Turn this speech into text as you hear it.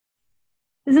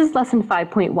This is lesson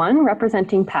 5.1,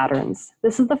 representing patterns.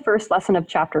 This is the first lesson of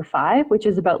chapter 5, which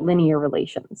is about linear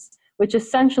relations, which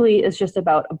essentially is just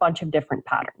about a bunch of different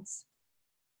patterns.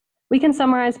 We can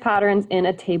summarize patterns in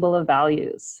a table of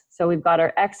values. So we've got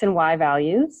our x and y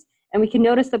values, and we can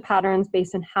notice the patterns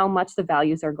based on how much the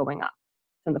values are going up.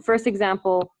 So in the first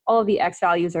example, all of the x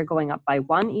values are going up by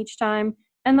 1 each time,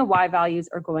 and the y values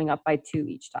are going up by 2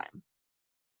 each time.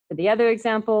 For the other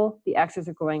example, the x's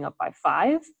are going up by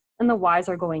 5, and the y's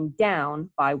are going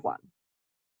down by 1.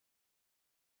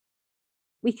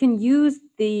 We can use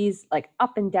these like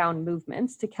up and down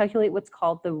movements to calculate what's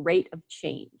called the rate of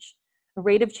change. A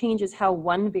rate of change is how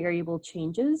one variable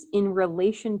changes in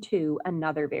relation to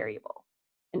another variable.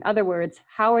 In other words,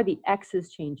 how are the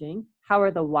x's changing, how are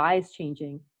the y's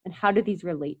changing, and how do these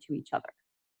relate to each other?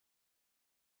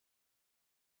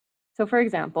 So for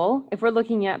example, if we're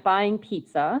looking at buying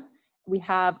pizza, we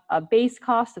have a base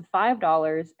cost of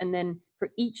 $5, and then for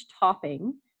each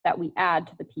topping that we add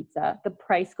to the pizza, the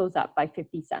price goes up by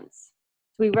 50 cents.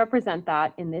 So we represent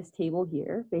that in this table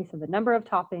here based on the number of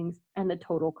toppings and the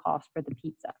total cost for the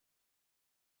pizza.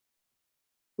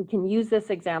 We can use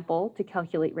this example to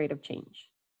calculate rate of change.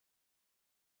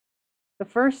 The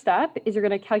first step is you're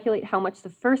going to calculate how much the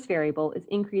first variable is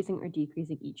increasing or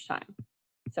decreasing each time.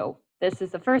 So this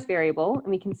is the first variable, and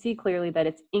we can see clearly that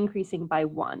it's increasing by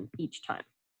 1 each time.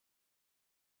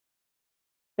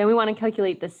 Then we want to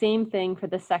calculate the same thing for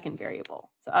the second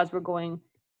variable. So as we're going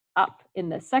up in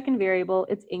the second variable,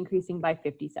 it's increasing by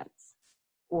 50 cents,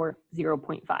 or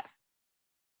 0.5.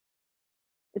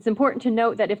 It's important to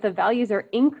note that if the values are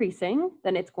increasing,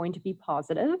 then it's going to be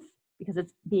positive because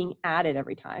it's being added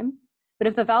every time. But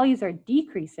if the values are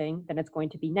decreasing, then it's going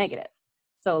to be negative.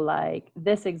 So like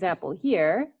this example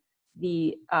here,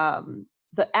 the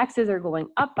x's are going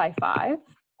up by 5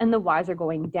 and the y's are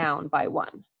going down by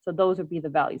 1. So those would be the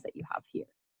values that you have here.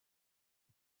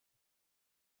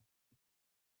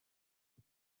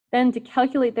 Then to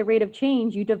calculate the rate of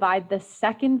change, you divide the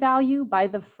second value by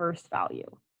the first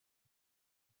value.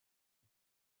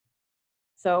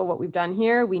 So what we've done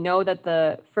here, we know that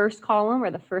the first column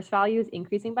or the first value is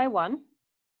increasing by 1.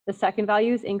 The second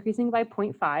value is increasing by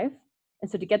 0.5. And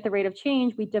so to get the rate of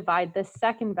change, we divide the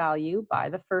second value by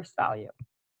the first value.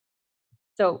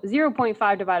 So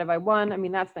 0.5 divided by 1, I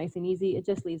mean, that's nice and easy. It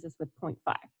just leaves us with 0.5.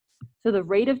 So the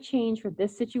rate of change for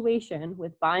this situation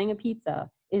with buying a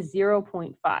pizza is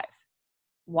 0.5.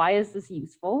 Why is this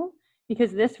useful?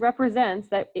 Because this represents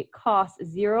that it costs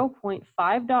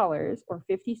 $0.5 or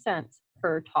 50 cents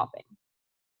per topping.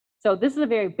 So this is a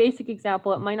very basic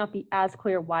example. It might not be as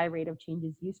clear why rate of change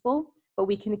is useful, but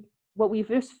what we've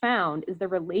just found is the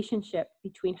relationship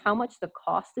between how much the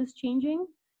cost is changing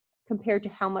compared to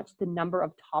how much the number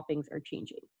of toppings are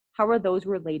changing. How are those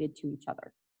related to each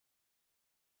other?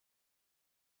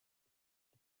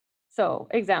 So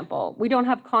example, we don't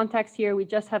have context here. We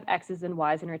just have x's and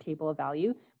y's in our table of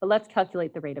value, but let's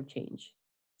calculate the rate of change.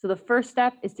 So the first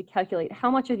step is to calculate how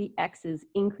much are the x's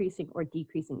increasing or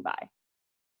decreasing by.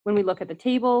 When we look at the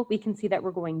table, we can see that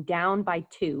we're going down by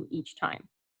 2 each time.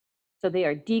 So they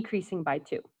are decreasing by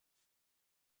 2.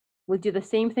 We'll do the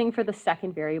same thing for the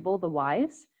second variable, the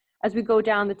y's. As we go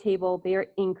down the table, they are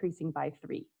increasing by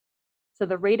 3. So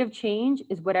the rate of change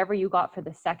is whatever you got for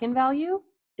the second value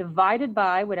divided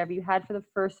by whatever you had for the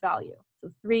first value. So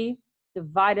 3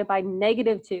 divided by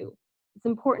 -2. It's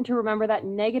important to remember that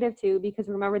 -2 because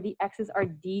remember the x's are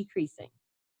decreasing.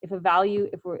 If the value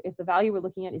we're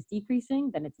looking at is decreasing,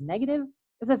 then it's negative.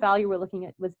 If the value we're looking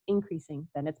at was increasing,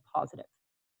 then it's positive.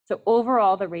 So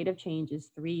overall, the rate of change is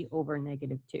 3 over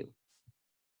 -2.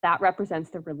 That represents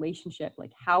the relationship,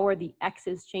 like how are the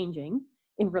x's changing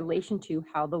in relation to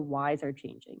how the y's are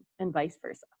changing, and vice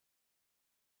versa.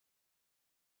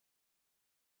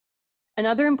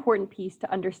 Another important piece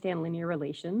to understand linear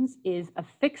relations is a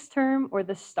fixed term or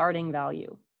the starting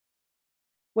value.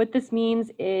 What this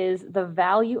means is the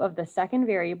value of the second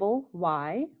variable,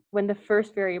 y, when the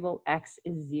first variable, x,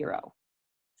 is 0.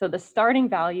 So the starting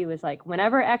value is like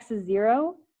whenever x is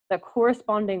 0, the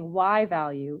corresponding y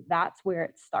value, that's where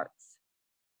it starts.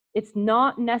 It's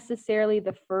not necessarily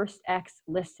the first x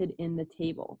listed in the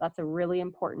table. That's a really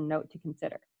important note to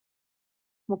consider.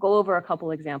 We'll go over a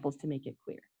couple examples to make it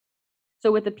clear.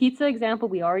 So with the pizza example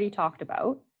we already talked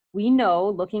about, we know,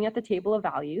 looking at the table of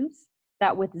values,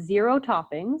 that with 0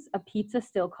 toppings, a pizza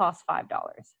still costs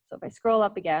 $5. So if I scroll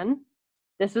up again,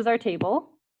 this is our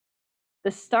table. The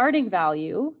starting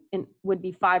value would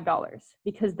be $5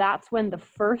 because that's when the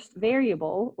first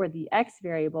variable or the x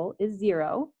variable is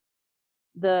 0.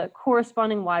 The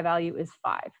corresponding y value is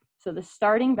 5. So the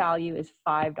starting value is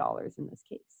 $5 in this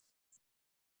case.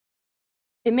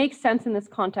 It makes sense in this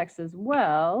context as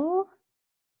well,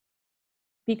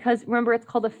 because remember, it's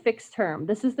called a fixed term.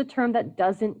 This is the term that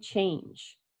doesn't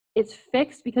change. It's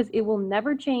fixed because it will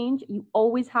never change. You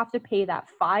always have to pay that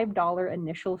 $5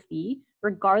 initial fee,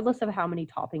 regardless of how many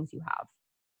toppings you have.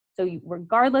 So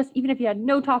regardless, even if you had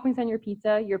no toppings on your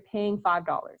pizza, you're paying $5.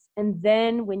 And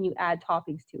then when you add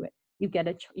toppings to it, you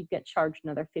get charged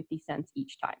another 50 cents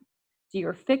each time. So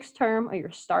your fixed term or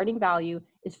your starting value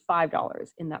is $5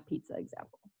 in that pizza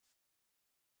example.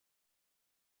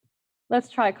 Let's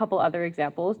try a couple other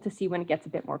examples to see when it gets a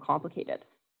bit more complicated.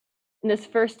 In this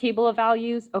first table of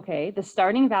values, okay, the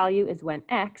starting value is when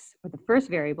x, or the first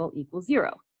variable, equals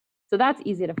 0. So that's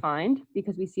easy to find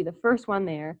because we see the first one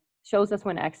there shows us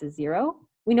when x is 0.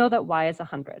 We know that y is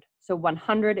 100. So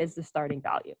 100 is the starting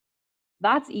value.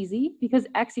 That's easy because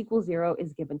x equals 0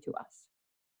 is given to us.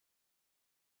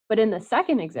 But in the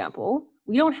second example,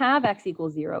 we don't have x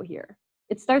equals 0 here.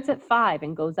 It starts at 5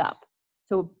 and goes up.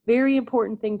 So a very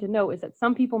important thing to note is that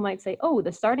some people might say, oh,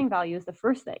 the starting value is the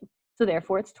first thing, so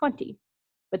therefore it's 20.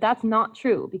 But that's not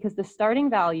true because the starting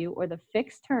value or the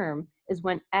fixed term is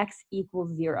when x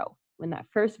equals 0, when that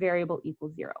first variable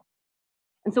equals 0.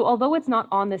 And so although it's not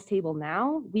on this table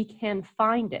now, we can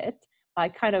find it by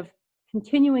kind of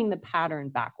continuing the pattern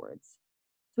backwards.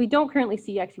 So we don't currently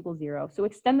see x equals 0, so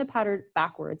extend the pattern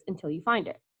backwards until you find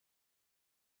it.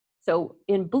 So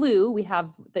in blue, we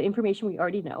have the information we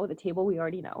already know, the table we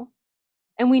already know,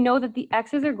 and we know that the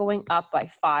x's are going up by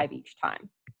 5 each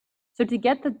time. So to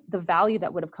get the value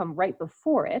that would have come right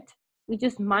before it, we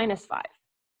just minus 5.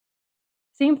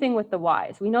 Same thing with the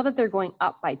y's. We know that they're going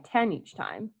up by 10 each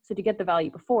time, so to get the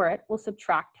value before it, we'll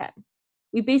subtract 10.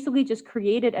 We basically just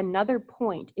created another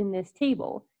point in this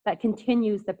table that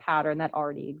continues the pattern that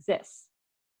already exists.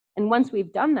 And once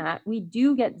we've done that, we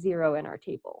do get 0 in our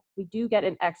table. We do get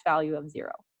an x value of 0.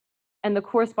 And the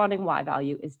corresponding y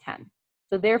value is 10.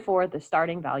 So therefore, the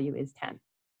starting value is 10.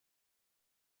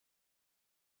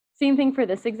 Same thing for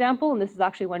this example, and this is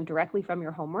actually one directly from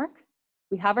your homework.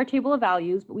 We have our table of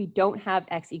values, but we don't have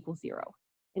x equals 0.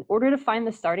 In order to find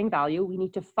the starting value, we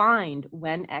need to find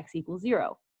when x equals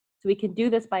 0. So we can do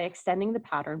this by extending the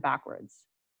pattern backwards.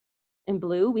 In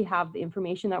blue, we have the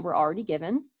information that we're already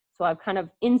given. So I've kind of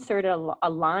inserted a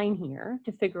line here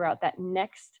to figure out that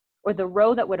next, or the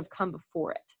row that would have come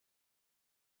before it.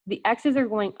 The x's are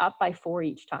going up by 4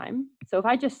 each time. So if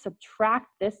I just subtract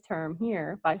this term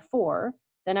here by 4,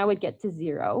 then I would get to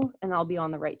 0, and I'll be on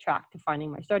the right track to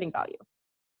finding my starting value.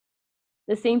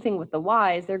 The same thing with the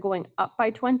y's, they're going up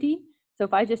by 20. So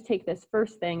if I just take this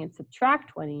first thing and subtract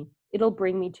 20, it'll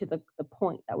bring me to the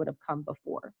point that would have come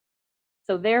before.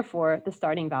 So therefore, the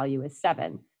starting value is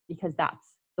 7, because that's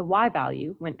the y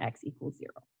value when x equals 0.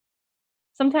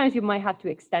 Sometimes you might have to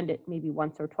extend it maybe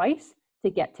once or twice to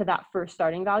get to that first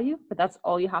starting value, but that's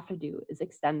all you have to do is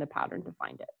extend the pattern to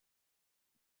find it.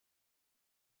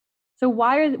 So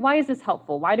why is this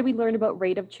helpful? Why do we learn about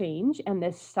rate of change and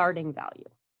this starting value?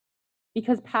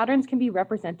 Because patterns can be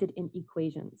represented in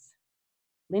equations.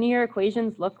 Linear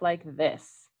equations look like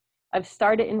this. I've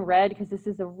started in red because this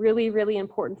is a really, really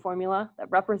important formula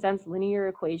that represents linear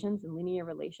equations and linear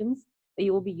relations that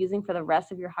you will be using for the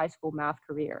rest of your high school math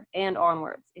career and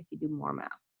onwards if you do more math.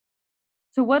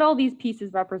 So what all these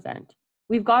pieces represent?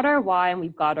 We've got our y and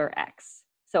we've got our x.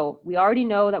 So we already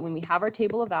know that when we have our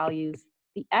table of values,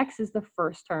 the x is the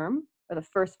first term, or the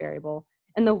first variable,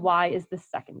 and the y is the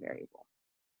second variable.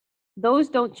 Those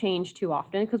don't change too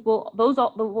often because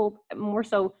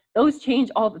those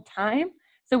change all the time.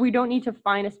 So we don't need to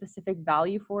find a specific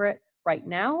value for it right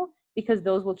now because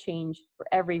those will change for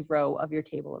every row of your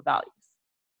table of values.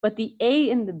 But the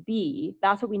a and the b,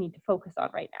 that's what we need to focus on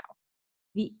right now.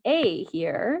 The a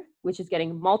here, which is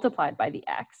getting multiplied by the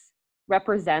x,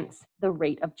 represents the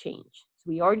rate of change. So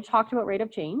we already talked about rate of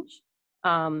change.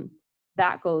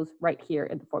 That goes right here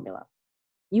in the formula.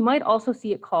 You might also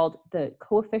see it called the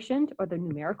coefficient or the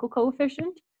numerical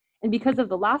coefficient. And because of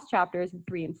the last chapters in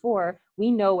 3 and 4,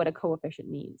 we know what a coefficient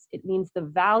means. It means the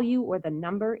value or the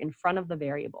number in front of the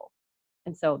variable.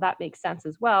 And so that makes sense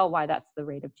as well why that's the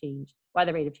rate of change, why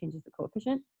the rate of change is the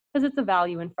coefficient, because it's a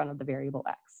value in front of the variable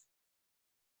x.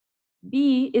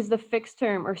 B is the fixed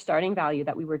term or starting value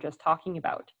that we were just talking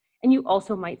about. And you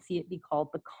also might see it be called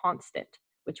the constant,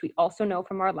 which we also know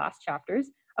from our last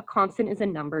chapters. A constant is a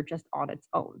number just on its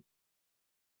own.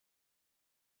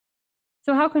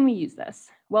 So how can we use this?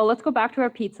 Well, let's go back to our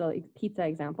pizza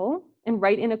example and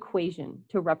write an equation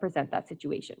to represent that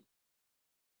situation.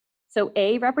 So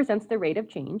A represents the rate of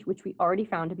change, which we already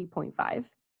found to be 0.5.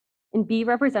 And B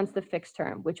represents the fixed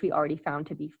term, which we already found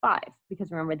to be 5,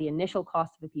 because remember the initial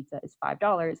cost of a pizza is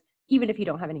 $5, even if you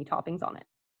don't have any toppings on it.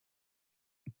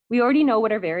 We already know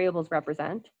what our variables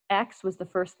represent. X was the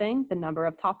first thing, the number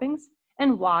of toppings,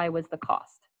 and Y was the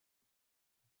cost.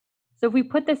 So if we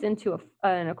put this into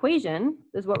an equation,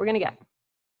 this is what we're going to get.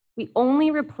 We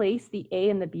only replace the A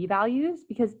and the B values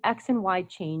because X and Y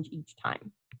change each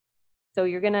time. So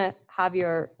you're going to have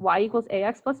your Y equals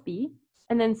AX plus B,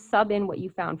 and then sub in what you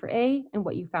found for A and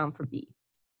what you found for B.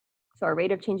 So our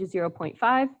rate of change is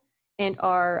 0.5, and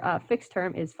our fixed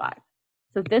term is 5.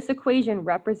 So this equation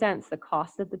represents the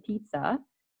cost of the pizza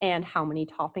and how many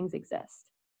toppings exist.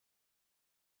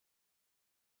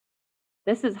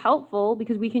 This is helpful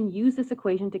because we can use this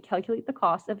equation to calculate the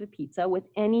cost of a pizza with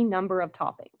any number of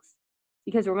toppings.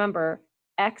 Because remember,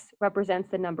 X represents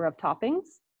the number of toppings,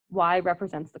 Y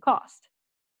represents the cost.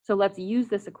 So let's use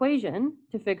this equation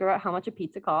to figure out how much a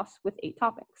pizza costs with 8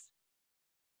 toppings.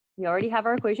 We already have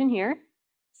our equation here.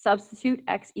 Substitute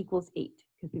X equals 8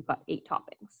 because we've got 8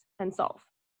 toppings and solve.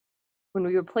 When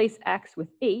we replace X with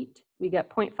 8, we get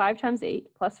 0.5 times 8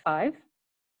 plus 5.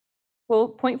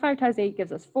 Well, 0.5 times 8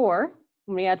 gives us 4.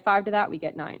 When we add 5 to that, we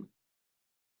get 9.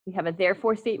 We have a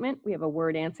therefore statement. We have a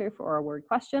word answer for our word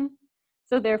question.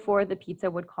 So therefore, the pizza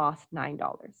would cost $9.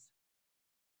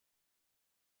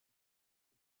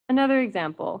 Another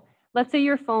example, let's say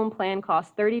your phone plan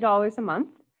costs $30 a month.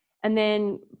 And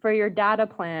then for your data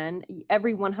plan,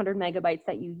 every 100 megabytes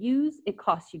that you use, it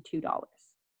costs you $2.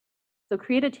 So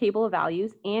create a table of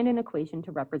values and an equation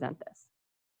to represent this.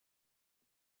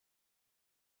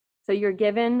 So you're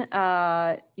given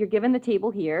the table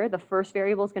here. The first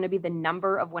variable is going to be the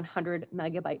number of 100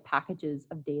 megabyte packages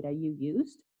of data you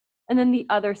used. And then the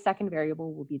other second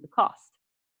variable will be the cost.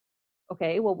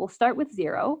 Okay, well, we'll start with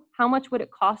 0. How much would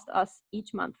it cost us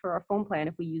each month for our phone plan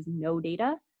if we use no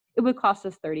data? It would cost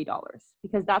us $30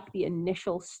 because that's the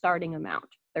initial starting amount,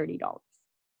 $30.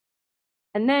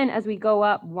 And then as we go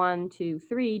up 1, 2,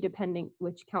 3, depending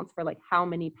which counts for like how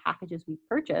many packages we've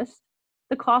purchased,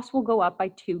 the cost will go up by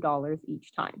 $2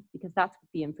 each time because that's what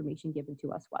the information given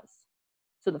to us was.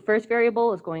 So the first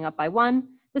variable is going up by 1,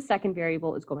 the second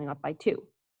variable is going up by 2.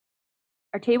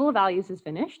 Our table of values is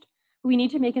finished. We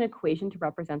need to make an equation to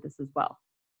represent this as well.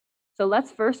 So let's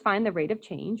first find the rate of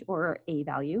change, or A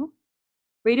value.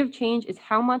 Rate of change is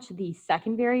how much the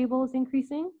second variable is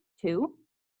increasing, 2,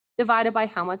 divided by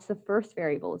how much the first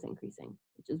variable is increasing,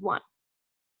 which is 1.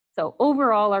 So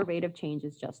overall, our rate of change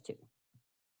is just 2.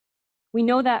 We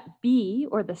know that B,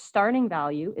 or the starting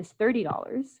value, is $30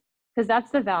 because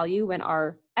that's the value when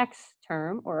our X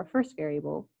term, or our first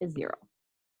variable, is 0.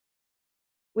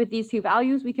 With these two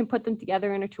values, we can put them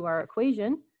together into our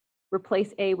equation,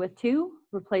 replace A with 2,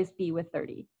 replace B with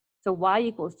 30. So Y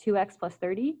equals 2X plus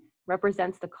 30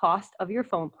 represents the cost of your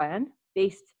phone plan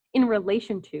based in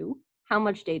relation to how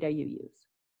much data you use.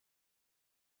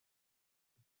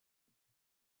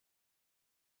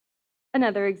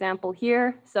 Another example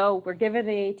here. So we're given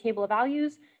a table of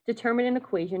values, determine an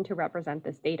equation to represent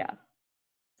this data.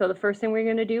 So the first thing we're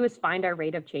going to do is find our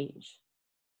rate of change.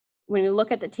 When we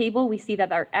look at the table, we see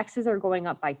that our X's are going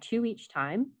up by 2 each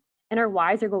time, and our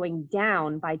Y's are going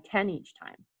down by 10 each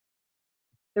time.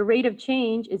 The rate of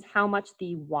change is how much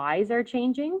the Y's are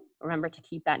changing. Remember to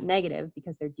keep that negative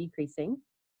because they're decreasing,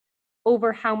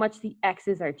 over how much the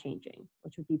X's are changing,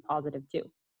 which would be positive 2.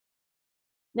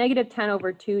 Negative 10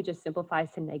 over 2 just simplifies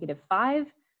to negative 5.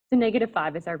 So negative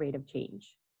 5 is our rate of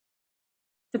change.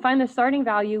 To find the starting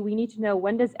value, we need to know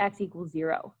when does X equal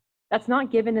 0. That's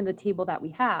not given in the table that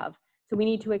we have, so we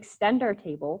need to extend our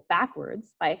table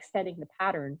backwards by extending the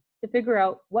pattern to figure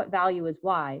out what value is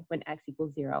Y when X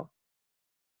equals 0.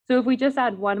 So if we just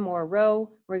add one more row,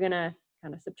 we're going to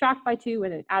kind of subtract by 2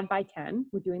 and then add by 10.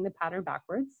 We're doing the pattern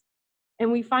backwards.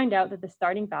 And we find out that the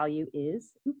starting value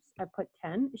is, oops, I put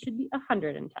 10, it should be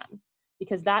 110,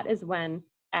 because that is when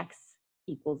X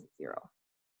equals 0.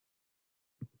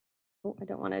 Oh, I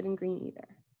don't want it in green either.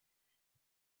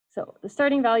 So the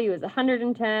starting value is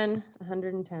 110,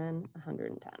 110,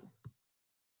 110.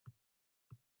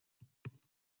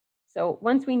 So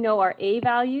once we know our A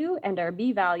value and our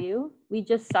B value, we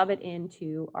just sub it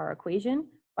into our equation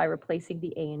by replacing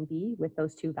the A and B with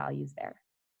those two values there.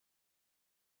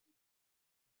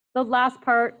 The last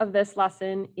part of this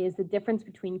lesson is the difference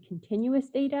between continuous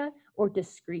data or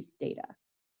discrete data.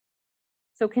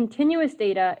 So continuous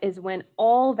data is when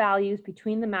all values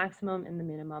between the maximum and the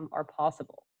minimum are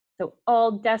possible. So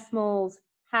all decimals,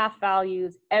 half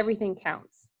values, everything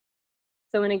counts.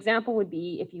 So an example would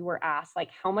be if you were asked like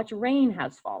how much rain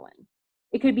has fallen.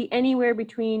 It could be anywhere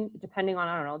between, depending on,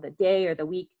 I don't know, the day or the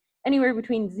week, anywhere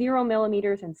between 0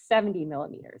 millimeters and 70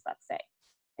 millimeters, let's say.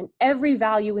 And every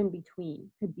value in between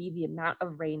could be the amount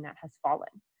of rain that has fallen.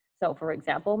 So for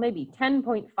example, maybe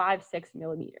 10.56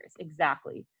 millimeters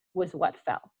exactly was what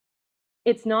fell.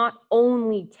 It's not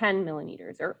only 10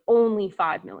 millimeters or only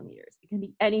 5 millimeters. It can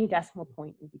be any decimal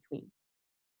point in between.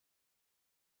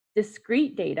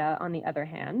 Discrete data, on the other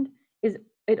hand,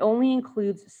 it only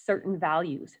includes certain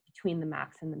values between the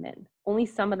max and the min. Only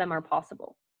some of them are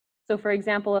possible. So for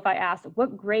example, if I asked,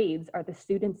 what grades are the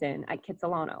students in at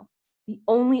Kitsilano? The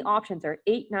only options are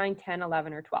 8, 9, 10,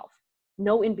 11, or 12.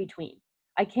 No in between.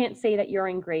 I can't say that you're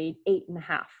in grade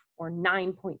 8.5 or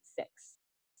 9.6.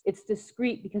 It's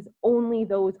discrete because only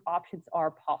those options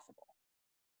are possible.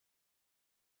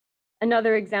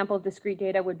 Another example of discrete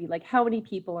data would be like how many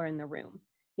people are in the room.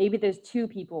 Maybe there's 2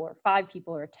 people or 5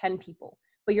 people or 10 people,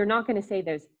 but you're not going to say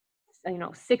there's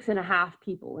 6.5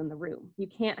 people in the room. You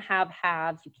can't have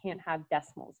halves, you can't have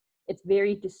decimals. It's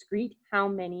very discrete how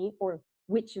many or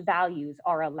which values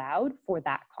are allowed for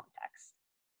that context.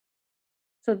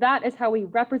 So that is how we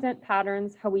represent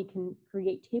patterns, how we can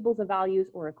create tables of values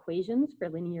or equations for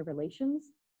linear relations,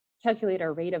 calculate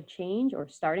our rate of change or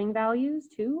starting values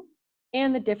too,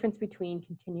 and the difference between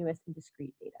continuous and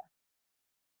discrete data.